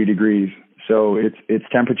than 30 degrees. So it's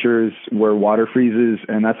temperatures where water freezes,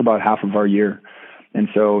 and that's about half of our year. And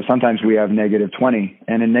so sometimes we have -20,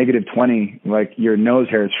 and in -20, like, your nose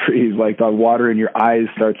hairs freeze, like the water in your eyes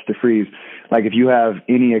starts to freeze. Like, if you have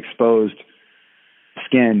any exposed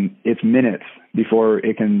skin, it's minutes before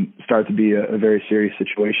it can start to be a very serious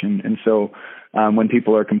situation. And so when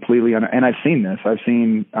people are completely and I've seen this, I've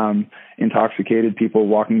seen intoxicated people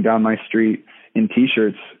walking down my street in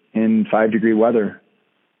T-shirts in 5-degree weather.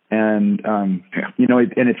 And, you know,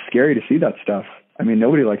 and it's scary to see that stuff. I mean,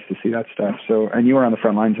 nobody likes to see that stuff. So, and you were on the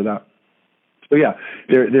front lines of that. So yeah,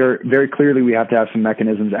 there very clearly we have to have some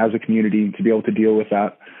mechanisms as a community to be able to deal with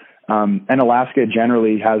that. And Alaska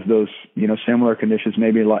generally has those, you know, similar conditions,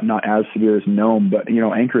 maybe not as severe as Nome, but, you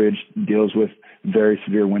know, Anchorage deals with very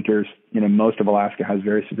severe winters. You know, most of Alaska has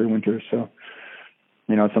very severe winters. So,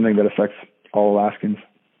 you know, it's something that affects all Alaskans.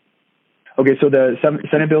 Okay. So the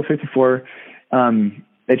Senate Bill 54,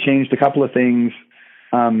 it changed a couple of things.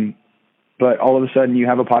 But all of a sudden you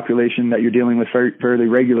have a population that you're dealing with fairly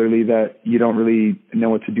regularly that you don't really know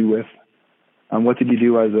what to do with. What did you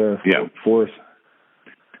do as a force?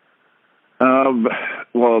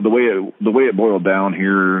 Well, the way it boiled down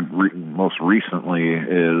here most recently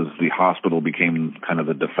is the hospital became kind of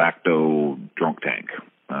the de facto drunk tank.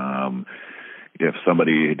 If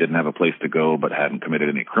somebody didn't have a place to go but hadn't committed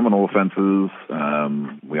any criminal offenses,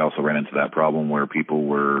 we also ran into that problem where people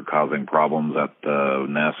were causing problems at the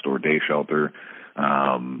nest or day shelter.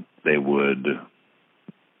 The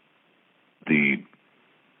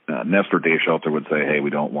nest or day shelter would say, hey, we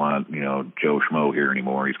don't want, you know, Joe Schmo here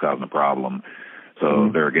anymore. He's causing a problem. So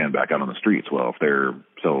they're again back out on the streets. Well, if they're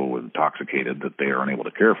so intoxicated that they are unable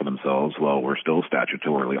to care for themselves, well, we're still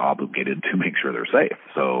statutorily obligated to make sure they're safe.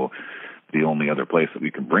 So the only other place that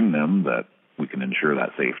we can bring them that we can ensure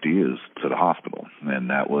that safety is to the hospital. And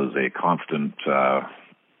that was a constant,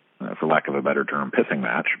 for lack of a better term, pissing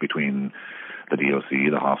match between the DOC,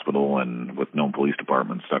 the hospital, and with Nome Police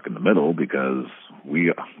Department stuck in the middle because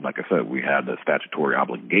we, like I said, we had the statutory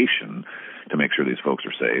obligation to make sure these folks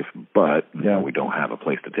are safe, but you know, we don't have a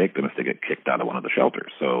place to take them if they get kicked out of one of the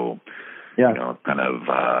shelters. So, you know, kind of,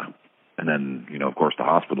 and then, you know, of course, the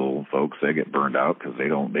hospital folks, they get burned out because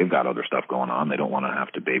they've got other stuff going on. They don't want to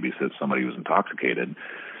have to babysit somebody who's intoxicated.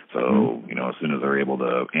 So, you know, as soon as they're able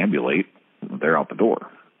to ambulate, they're out the door.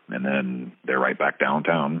 And then they're right back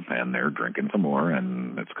downtown and they're drinking some more,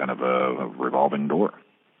 and it's kind of a revolving door.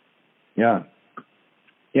 Yeah.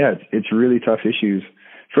 Yeah. It's really tough issues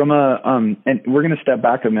from and we're going to step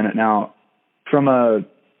back a minute now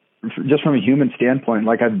just from a human standpoint.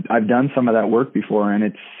 Like I've done some of that work before and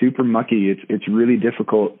it's super mucky. It's really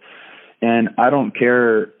difficult. And I don't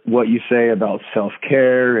care what you say about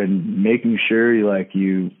self-care and making sure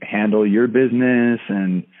you handle your business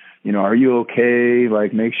and, you know, are you okay?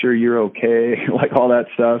 Like, make sure you're okay. Like all that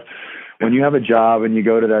stuff. When you have a job and you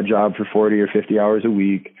go to that job for 40 or 50 hours a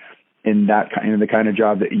week in the kind of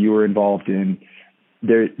job that you were involved in,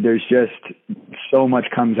 there's just so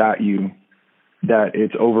much comes at you that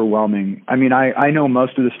it's overwhelming. I mean, I know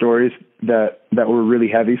most of the stories that were really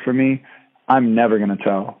heavy for me, I'm never going to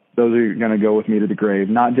tell. Those are going to go with me to the grave,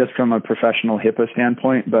 not just from a professional HIPAA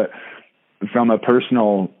standpoint, but from a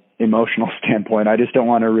personal emotional standpoint. I just don't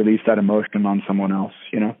want to release that emotion on someone else,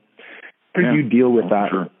 you know? How did you deal with that?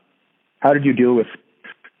 Sure. How did you deal with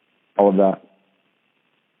all of that?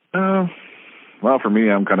 Well, for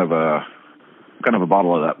me, I'm kind of a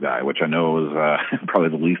bottle it up guy, which I know is probably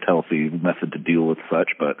the least healthy method to deal with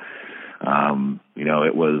such, but you know,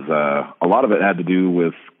 it was a lot of it had to do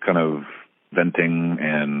with kind of venting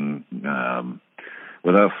and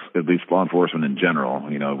with us, at least law enforcement in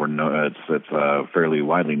general, you know, it's fairly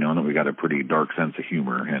widely known that we got a pretty dark sense of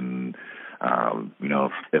humor, and you know,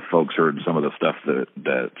 if folks heard some of the stuff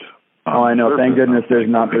that oh, I know. Thank goodness there's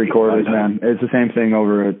not the recorders, man. It's the same thing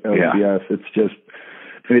over at LCS.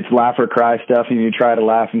 It's laugh or cry stuff, and you try to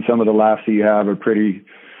laugh, and some of the laughs that you have are pretty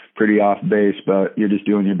off base, but you're just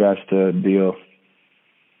doing your best to deal.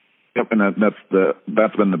 Yep, and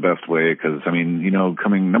that's been the best way, because I mean, you know,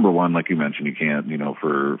 number one, like you mentioned, you can't, you know,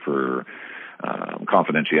 for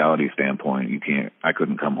confidentiality standpoint, I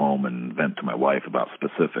couldn't come home and vent to my wife about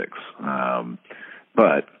specifics,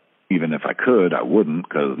 but even if I could, I wouldn't,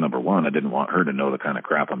 because number one, I didn't want her to know the kind of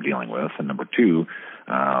crap I'm dealing with, and number two,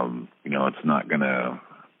 you know,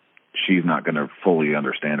 she's not gonna fully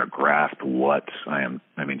understand or grasp what I am.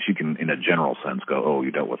 I mean, she can, in a general sense, go, "Oh,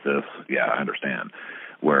 you dealt with this? Yeah, I understand."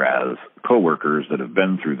 Whereas coworkers that have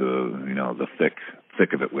been through the thick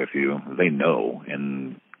of it with you, they know,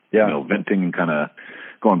 and you know, venting and kind of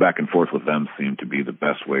going back and forth with them seemed to be the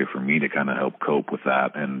best way for me to kind of help cope with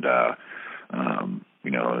that. And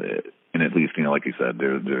you know, and at least, you know, like you said,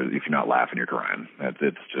 if you're not laughing, you're crying.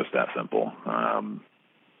 It's just that simple.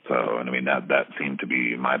 So, and I mean, that seemed to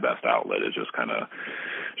be my best outlet, is just kind of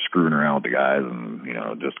screwing around with the guys and, you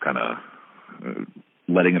know, just kind of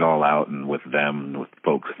letting it all out, and with them, with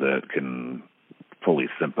folks that can fully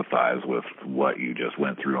sympathize with what you just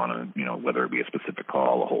went through on a, whether it be a specific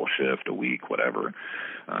call, a whole shift, a week, whatever.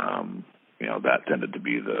 That tended to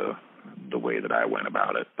be the way that I went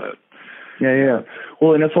about it. But yeah.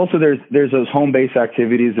 Well, and it's also there's those home-based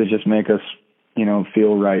activities that just make us,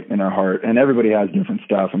 feel right in our heart. And everybody has different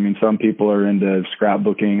stuff. I mean, some people are into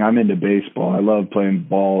scrapbooking. I'm into baseball. I love playing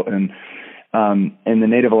ball. And in the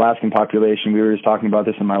Native Alaskan population, we were just talking about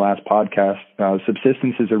this in my last podcast.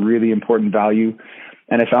 Subsistence is a really important value.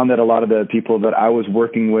 And I found that a lot of the people that I was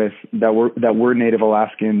working with that were Native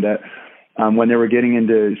Alaskan, that when they were getting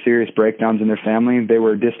into serious breakdowns in their family, they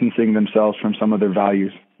were distancing themselves from some of their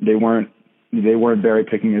values. They weren't berry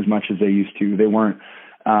picking as much as they used to. They weren't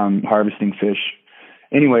harvesting fish.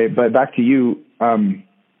 Anyway, but back to you.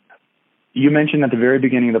 You mentioned at the very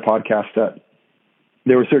beginning of the podcast that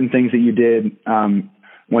there were certain things that you did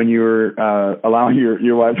when you were allowing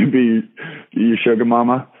your wife to be your sugar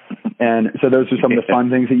mama. And so those are some of the fun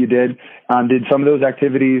things that you did. Did some of those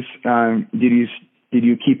activities, did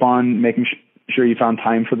you keep on making sure you found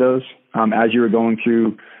time for those as you were going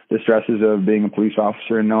through the stresses of being a police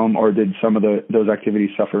officer in Nome, or did some of those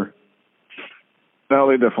activities suffer? No,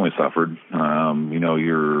 they definitely suffered.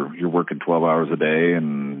 You're working 12 hours a day,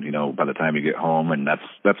 and by the time you get home, and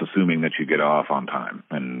that's assuming that you get off on time,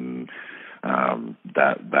 and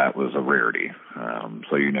that was a rarity.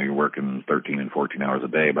 So you're working 13 and 14 hours a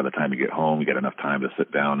day. By the time you get home, you get enough time to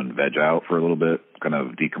sit down and veg out for a little bit, kind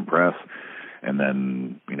of decompress, and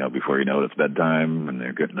then before you know it, it's bedtime, and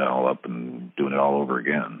they're getting it all up and doing it all over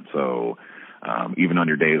again. So even on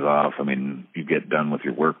your days off, I mean, you get done with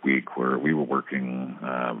your work week where we were working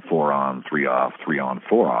 4 on, 3 off, 3 on,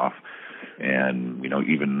 4 off. And,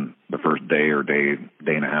 even the first day or day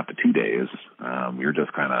and a half to 2 days, you're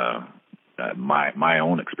just kind of, my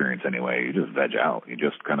own experience anyway, you just veg out. You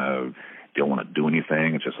just kind of don't want to do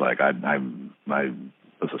anything. It's just like I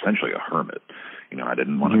was essentially a hermit. I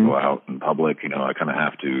didn't want to go out in public. I kind of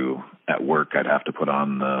have to, at work, I'd have to put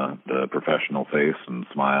on the professional face and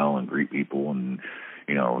smile and greet people and,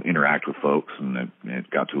 interact with folks. And it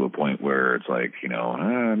got to a point where it's like,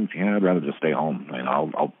 I'd rather just stay home. I mean,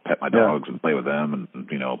 I'll pet my dogs and play with them and,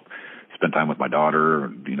 spend time with my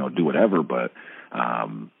daughter, do whatever. But,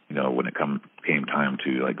 when it came time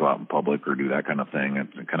to like go out in public or do that kind of thing,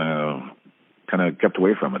 it kind of kept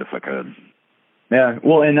away from it if I could. Yeah,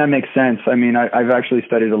 well, and that makes sense. I mean, I've actually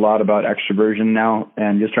studied a lot about extroversion now,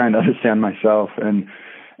 and just trying to understand myself and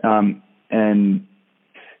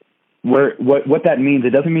what that means. It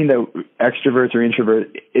doesn't mean that extroverts or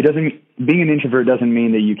introverts. Being an introvert doesn't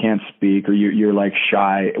mean that you can't speak or you're like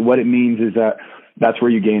shy. What it means is that that's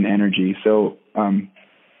where you gain energy. So,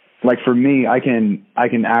 like for me, I can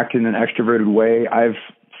act in an extroverted way. I've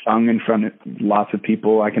sung in front of lots of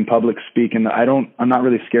people. I can public speak, and I'm not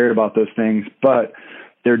really scared about those things, but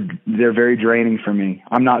they're very draining for me.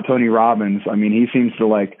 I'm not Tony Robbins. I mean, he seems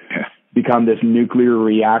to become this nuclear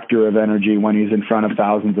reactor of energy when he's in front of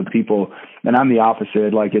thousands of people. And I'm the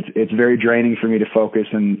opposite. Like it's very draining for me to focus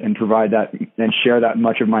and provide that and share that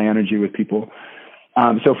much of my energy with people.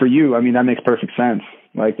 So for you, I mean, that makes perfect sense.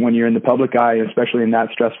 Like when you're in the public eye, especially in that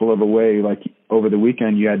stressful of a way, like over the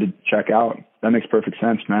weekend, you had to check out. That makes perfect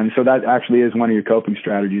sense, man. So that actually is one of your coping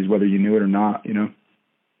strategies, whether you knew it or not,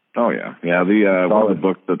 Oh yeah. Yeah. One of the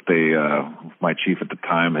books that my chief at the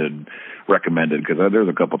time had recommended, because there's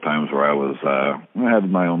a couple times where I had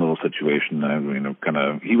my own little situation.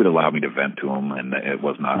 He would allow me to vent to him, and it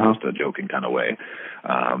was not just a joking kind of way.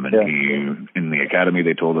 In the academy,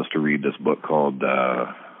 they told us to read this book called,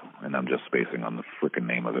 and I'm just spacing on the frickin'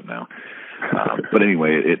 name of it now. But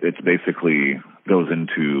anyway, it's basically goes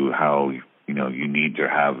into how, you need to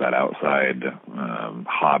have that outside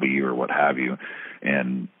hobby or what have you.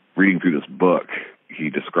 And reading through this book, he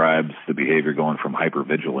describes the behavior going from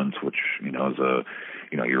hypervigilance, which, is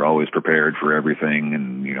you're always prepared for everything,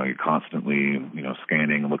 and, you're constantly,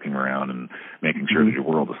 scanning and looking around and making sure that your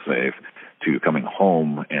world is safe, to coming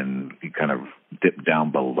home and you kind of dip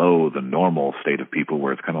down below the normal state of people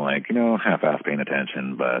where it's kind of like, half-ass paying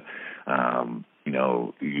attention, but,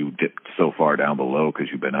 you dip so far down below because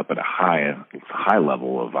you've been up at a high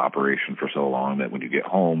level of operation for so long that when you get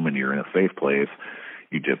home and you're in a safe place,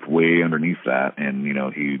 you dip way underneath that. And,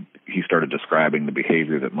 he started describing the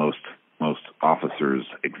behavior that most officers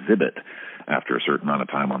exhibit after a certain amount of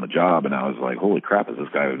time on the job. And I was like, holy crap, is this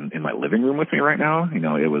guy in my living room with me right now?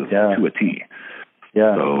 It was to a T.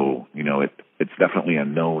 Yeah. So, it's definitely a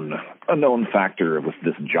known factor with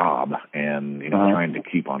this job. And, trying to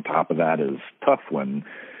keep on top of that is tough when,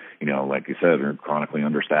 like you said, you're chronically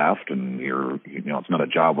understaffed, and it's not a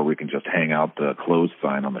job where we can just hang out the closed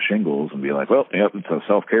sign on the shingles and be like, well, yep, it's a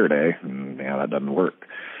self-care day, and that doesn't work.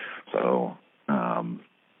 So,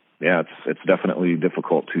 it's definitely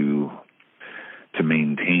difficult to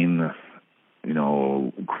maintain,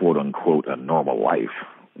 quote unquote, a normal life,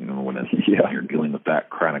 when you're dealing with that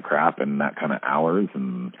kind of crap and that kind of hours,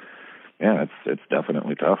 and it's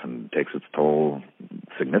definitely tough and takes its toll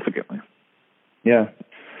significantly. Yeah.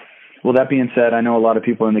 Well, that being said, I know a lot of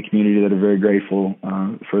people in the community that are very grateful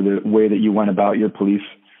for the way that you went about your police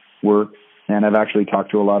work. And I've actually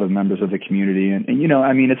talked to a lot of members of the community. And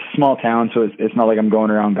it's a small town, so it's not like I'm going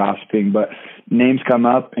around gossiping, but names come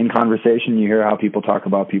up in conversation. You hear how people talk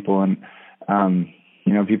about people, and,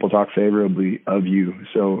 people talk favorably of you.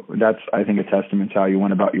 So that's, I think, a testament to how you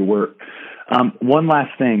went about your work. One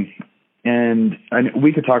last thing, and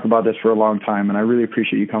we could talk about this for a long time, and I really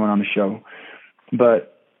appreciate you coming on the show.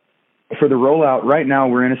 But for the rollout, right now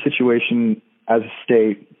we're in a situation as a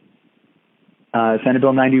state, Senate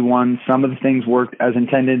Bill 91, some of the things worked as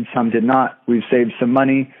intended, some did not. We've saved some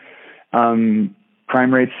money. Crime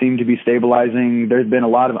rates seem to be stabilizing. There's been a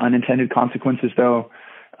lot of unintended consequences, though.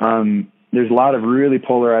 There's a lot of really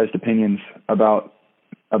polarized opinions about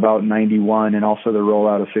 91 and also the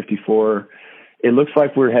rollout of 54. It looks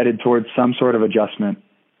like we're headed towards some sort of adjustment.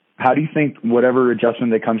 How do you think, whatever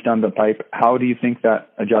adjustment that comes down the pipe, how do you think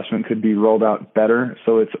that adjustment could be rolled out better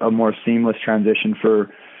so it's a more seamless transition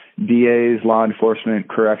for DAs, law enforcement,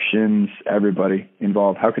 corrections, everybody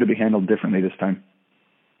involved? How could it be handled differently this time?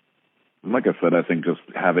 Like I said, I think just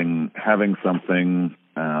having something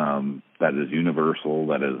that is universal,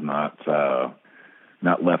 that is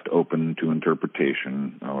not left open to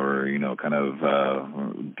interpretation or, kind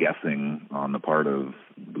of guessing on the part of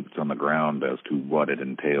boots on the ground as to what it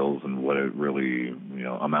entails and what it really,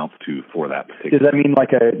 amounts to for that particular. Does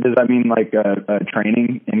that mean like a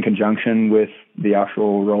training in conjunction with the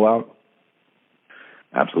actual rollout?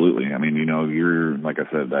 Absolutely. I mean, you're, like I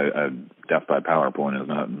said, death by PowerPoint is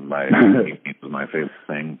not my favorite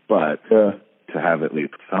thing, but to have at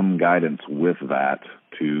least some guidance with that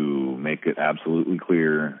to make it absolutely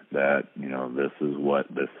clear that, this is what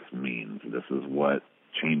this means. This is what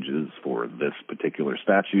changes for this particular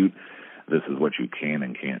statute. This is what you can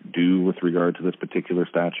and can't do with regard to this particular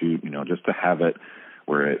statute, just to have it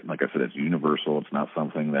where it, like I said, it's universal. It's not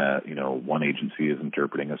something that, one agency is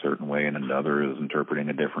interpreting a certain way and another is interpreting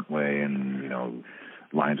a different way, and,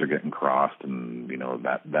 lines are getting crossed and,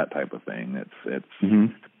 that type of thing.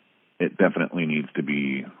 It definitely needs to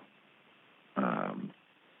be,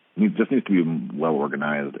 needs to be well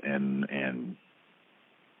organized and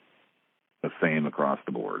the same across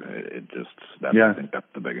the board. I think that's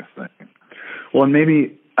the biggest thing. Well, and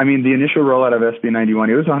maybe, the initial rollout of SB 91,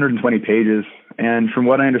 it was 120 pages. And from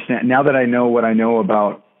what I understand, now that I know what I know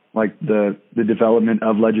about like the development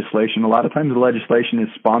of legislation, a lot of times the legislation is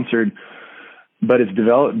sponsored, but it's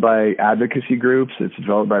developed by advocacy groups. It's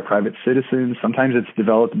developed by private citizens. Sometimes it's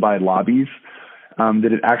developed by lobbies.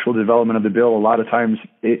 The actual development of the bill, a lot of times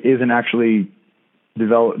it isn't actually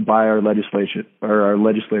developed by our legislation or our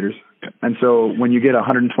legislators. And so when you get a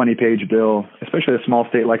 120-page bill, especially a small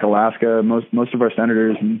state like Alaska, most of our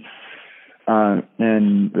senators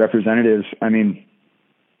and representatives,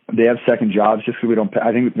 they have second jobs just because we don't.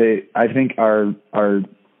 I think our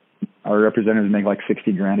representatives make like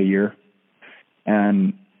 $60,000 a year,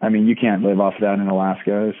 and you can't live off of that in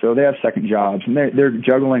Alaska. So they have second jobs, and they're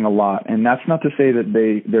juggling a lot. And that's not to say that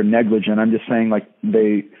they're negligent. I'm just saying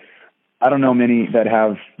I don't know many that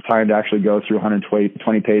have time to actually go through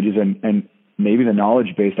 120 pages and maybe the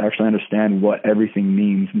knowledge base to actually understand what everything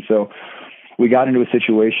means. And so we got into a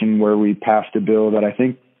situation where we passed a bill that I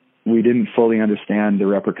think we didn't fully understand the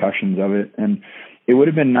repercussions of it. And it would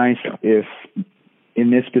have been nice if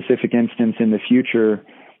in this specific instance in the future,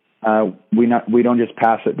 we don't just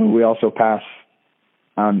pass it, but we also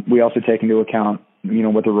take into account,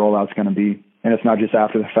 what the rollout's going to be. And it's not just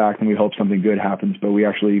after the fact and we hope something good happens, but we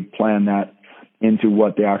actually plan that into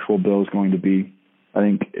what the actual bill is going to be. I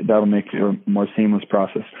think that'll make it a more seamless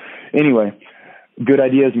process. Anyway, good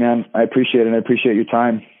ideas, man. I appreciate it. I appreciate your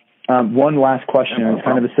time. One last question. It's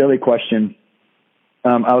kind of a silly question.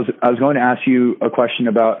 I was going to ask you a question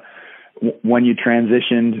about when you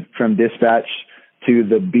transitioned from dispatch to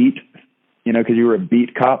the beat, because you were a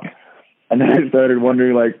beat cop. And then I started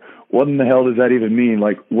wondering, what in the hell does that even mean?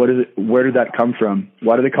 What is it? Where did that come from?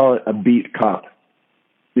 Why do they call it a beat cop?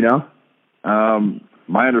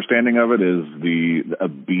 My understanding of it is a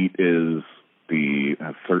beat is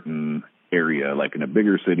a certain area. Like in a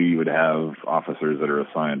bigger city, you would have officers that are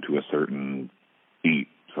assigned to a certain beat,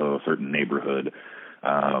 so a certain neighborhood.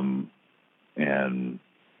 And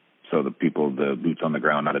so the people, the boots on the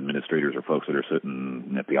ground, not administrators or folks that are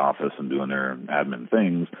sitting at the office and doing their admin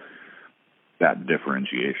things, that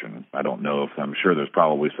differentiation. I don't know if, I'm sure there's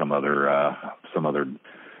probably some other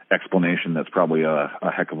explanation that's probably a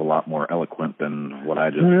heck of a lot more eloquent than what I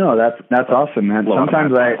just. No, that's awesome, man.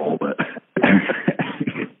 Sometimes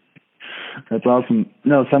that's awesome.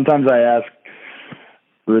 No, sometimes I ask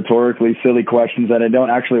rhetorically silly questions that I don't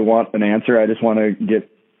actually want an answer. I just want to get,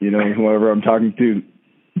 whoever I'm talking to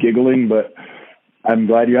giggling, but I'm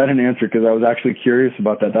glad you had an answer because I was actually curious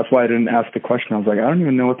about that. That's why I didn't ask the question. I was like, I don't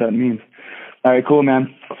even know what that means. All right, cool,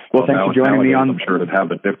 man. Well, thanks for joining me on. I'm sure it'd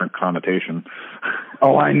have a different connotation.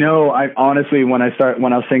 Oh, I know. I honestly, when I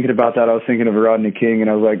was thinking about that, I was thinking of Rodney King, and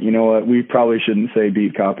I was like, you know what? We probably shouldn't say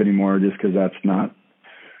beat cop anymore, just because that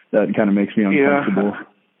kind of makes me uncomfortable.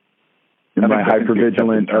 Yeah. My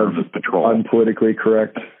hypervigilant of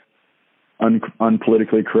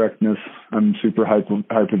unpolitically correctness. I'm super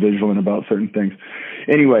hypervigilant about certain things.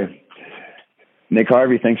 Anyway, Nick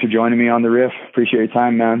Harvey, thanks for joining me on the riff. Appreciate your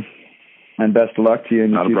time, man. And best of luck to you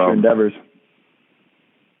in your future endeavors.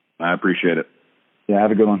 I appreciate it. Yeah, have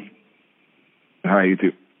a good one. All right, you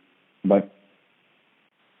too. Bye.